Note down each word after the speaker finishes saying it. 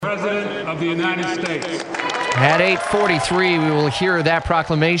President of the United States. At 8:43, we will hear that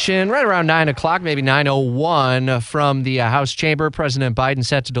proclamation right around 9 o'clock, maybe 9:01, from the House chamber. President Biden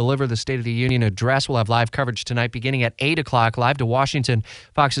set to deliver the State of the Union address. We'll have live coverage tonight beginning at 8 o'clock, live to Washington,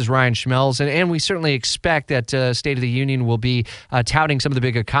 Fox's Ryan Schmelz. And we certainly expect that State of the Union will be touting some of the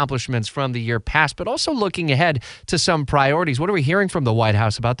big accomplishments from the year past, but also looking ahead to some priorities. What are we hearing from the White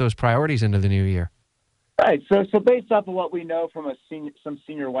House about those priorities into the new year? Right. So based off of what we know from some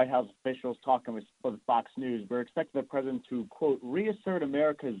senior White House officials talking with Fox News, we're expecting the president to, quote, reassert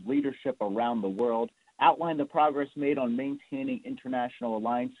America's leadership around the world, outline the progress made on maintaining international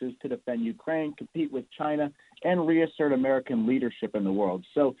alliances to defend Ukraine, compete with China, and reassert American leadership in the world.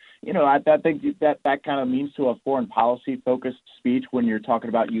 So, I think that kind of means to a foreign policy-focused speech when you're talking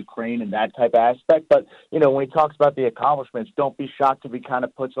about Ukraine and that type of aspect. But, when he talks about the accomplishments, don't be shocked if he kind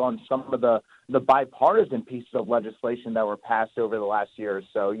of puts on some of the bipartisan pieces of legislation that were passed over the last year or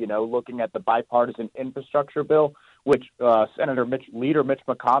so. Looking at the bipartisan infrastructure bill, which Leader Mitch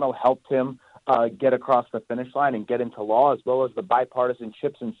McConnell helped him get across the finish line and get into law, as well as the Bipartisan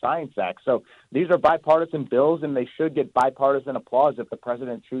CHIPS and Science Act. So these are bipartisan bills, and they should get bipartisan applause if the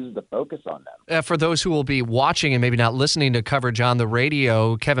president chooses to focus on them. For those who will be watching and maybe not listening to coverage on the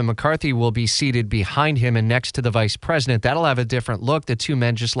radio, Kevin McCarthy will be seated behind him and next to the vice president. That'll have a different look. The two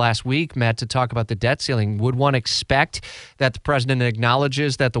men just last week met to talk about the debt ceiling. Would one expect that the president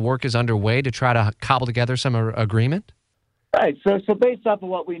acknowledges that the work is underway to try to cobble together some agreement? Right. So based off of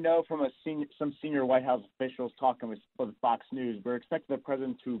what we know from some senior White House officials talking with Fox News, we're expecting the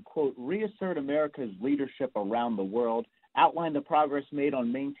president to, quote, reassert America's leadership around the world, outline the progress made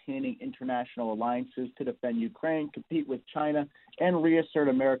on maintaining international alliances to defend Ukraine, compete with China, and reassert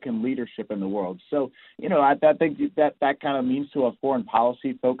American leadership in the world. So, I think that kind of means to a foreign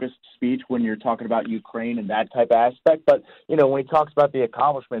policy-focused speech when you're talking about Ukraine and that type of aspect. But, when he talks about the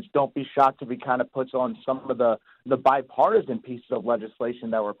accomplishments, don't be shocked if he kind of puts on some of the bipartisan pieces of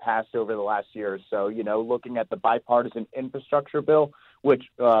legislation that were passed over the last year or so. Looking at the bipartisan infrastructure bill, which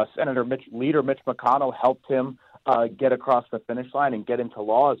Leader Mitch McConnell helped him get across the finish line and get into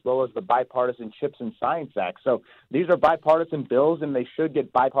law, as well as the Bipartisan CHIPS and Science Act. So these are bipartisan bills, and they should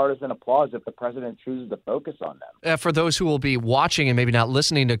get bipartisan applause if the president chooses to focus on them. For those who will be watching and maybe not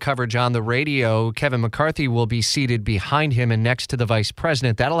listening to coverage on the radio, Kevin McCarthy will be seated behind him and next to the vice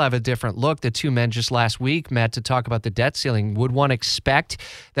president. That'll have a different look. The two men just last week met to talk about the debt ceiling. Would one expect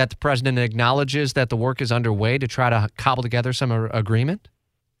that the president acknowledges that the work is underway to try to cobble together some agreement?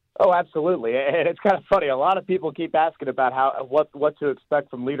 Oh, absolutely. And it's kind of funny. A lot of people keep asking about what to expect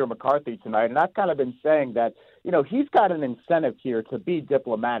from Leader McCarthy tonight. And I've kind of been saying that, he's got an incentive here to be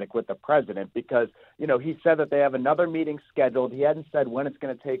diplomatic with the president because, he said that they have another meeting scheduled. He hadn't said when it's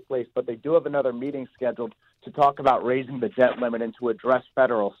going to take place, but they do have another meeting scheduled to talk about raising the debt limit and to address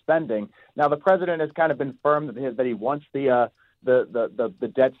federal spending. Now, the president has kind of been firm that he wants the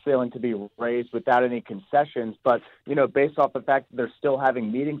debt ceiling to be raised without any concessions. But, based off the fact that they're still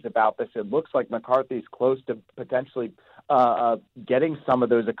having meetings about this, it looks like McCarthy's close to potentially getting some of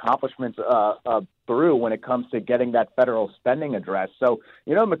those accomplishments through when it comes to getting that federal spending addressed. So,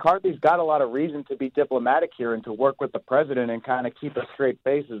 McCarthy's got a lot of reason to be diplomatic here and to work with the president and kind of keep a straight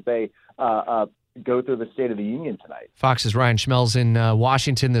face as they go through the State of the Union tonight. Fox's Ryan Schmelz in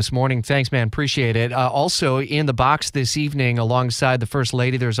Washington this morning. Thanks, man. Appreciate it. Also in the box this evening, alongside the First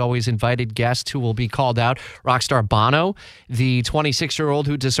Lady, there's always invited guests who will be called out. Rockstar Bono, the 26-year-old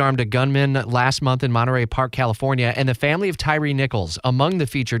who disarmed a gunman last month in Monterey Park, California, and the family of Tyree Nichols. Among the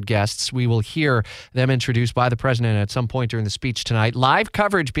featured guests, we will hear them introduced by the president at some point during the speech tonight. Live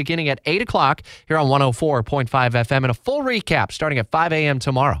coverage beginning at 8 o'clock here on 104.5 FM and a full recap starting at 5 a.m.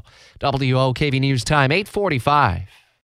 tomorrow. WOKV News Time, 8:45.